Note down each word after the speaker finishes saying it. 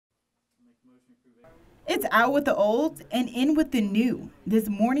It's out with the old and in with the new. This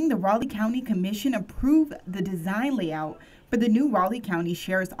morning, the Raleigh County Commission approved the design layout for the new Raleigh County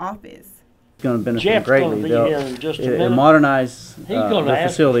Sheriff's Office. It's going to benefit Jeff's greatly. Gonna be here in just a minute. It'll modernize gonna the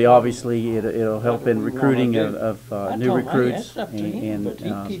ask facility. us Obviously, it'll help in recruiting I of new told him, hey, recruits that's up to him, and but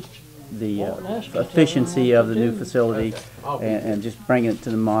he keeps the wanting us to efficiency tell of the him what new to do. facility and just bringing it to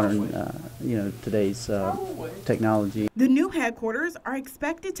the modern, today's technology. The new headquarters are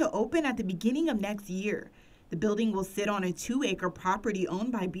expected to open at the beginning of next year. The building will sit on a 2-acre property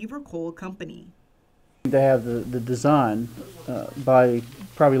owned by Beaver Coal Company. To have the design by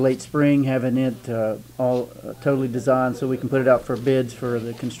probably late spring, having it all totally designed so we can put it out for bids for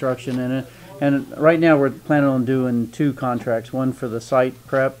the construction in it. And right now we're planning on doing 2 contracts, one for the site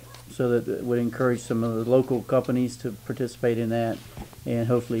prep so that it would encourage some of the local companies to participate in that and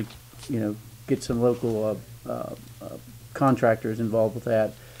hopefully, get some local contractors involved with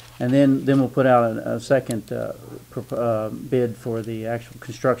that. And then we'll put out a second bid for the actual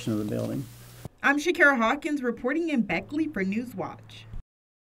construction of the building. I'm Shakira Hawkins reporting in Beckley for Newswatch.